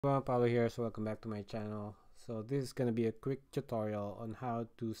Paulo here, so welcome back to my channel. So this is going to be a quick tutorial on how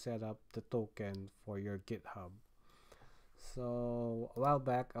to set up the token for your GitHub. So a while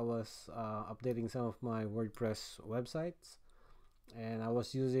back I was updating some of my WordPress websites and I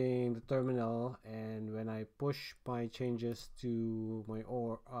was using the terminal, and when I push my changes to my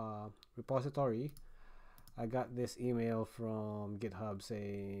repository, I got this email from GitHub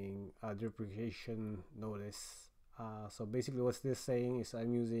saying deprecation notice. So basically what's this saying is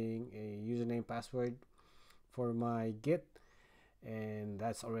I'm using a username password for my Git and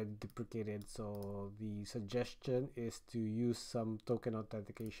that's already deprecated, so the suggestion is to use some token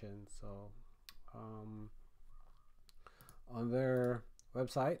authentication. So on their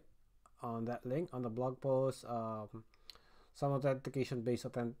website, on that link on the blog post, some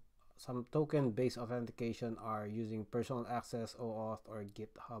token based authentication are using personal access, OAuth, or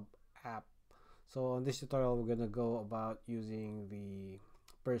GitHub app. So on this tutorial we're gonna go about using the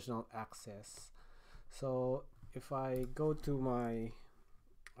personal access. So if I go to my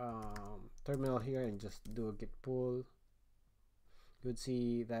terminal here and just do a git pull, you would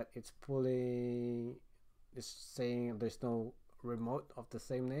see that it's pulling, it's saying there's no remote of the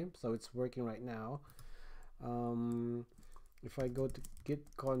same name, so it's working right now. If I go to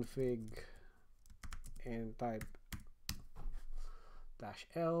git config and type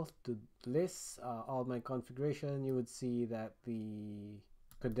 -L to list all my configuration, you would see that the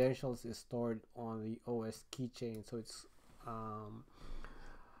credentials is stored on the OS keychain, so it's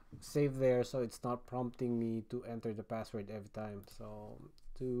saved there, so it's not prompting me to enter the password every time. So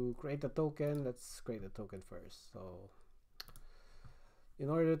to create the token, let's create the token first. So in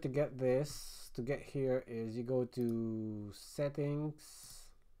order to get this, to get here, is you go to settings,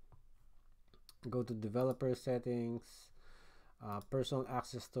 go to developer settings, personal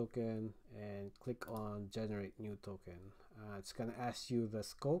access token, and click on generate new token. It's gonna ask you the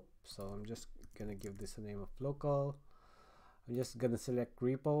scope, so I'm just gonna give this a name of local. I'm just gonna select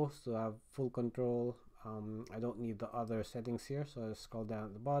repos to have full control. I don't need the other settings here, so I'll scroll down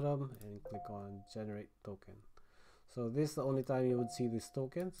at the bottom and click on generate token. So this is the only time you would see this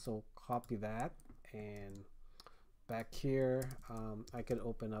token, so copy that, and back here I can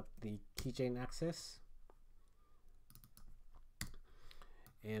open up the Keychain Access,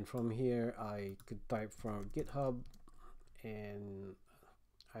 and from here I could type from GitHub and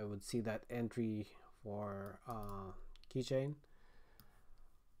I would see that entry for keychain.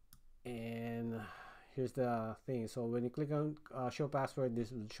 And here's the thing, so when you click on show password, this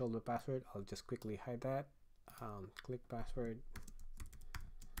will show the password. I'll just quickly hide that. Click password,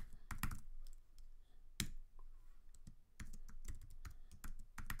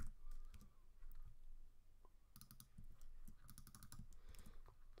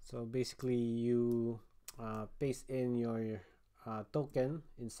 so basically you paste in your token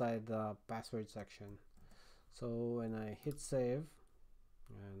inside the password section. So when I hit save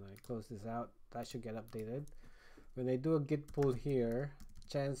and I close this out, that should get updated. When I do a git pull here,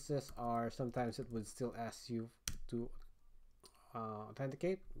 chances are sometimes it would still ask you to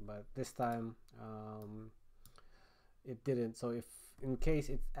authenticate, but this time it didn't. So if in case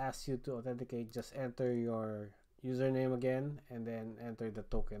it asks you to authenticate, just enter your username again and then enter the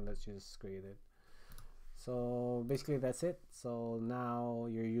token that you just created. So basically that's it. So now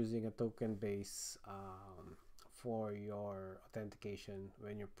you're using a token base for your authentication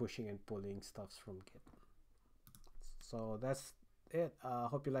when you're pushing and pulling stuffs from Git. So that's it.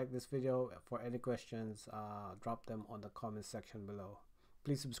 Hope you like this video. For any questions, drop them on the comment section below.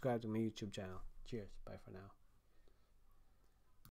 Please subscribe to my YouTube channel. Cheers. Bye for now.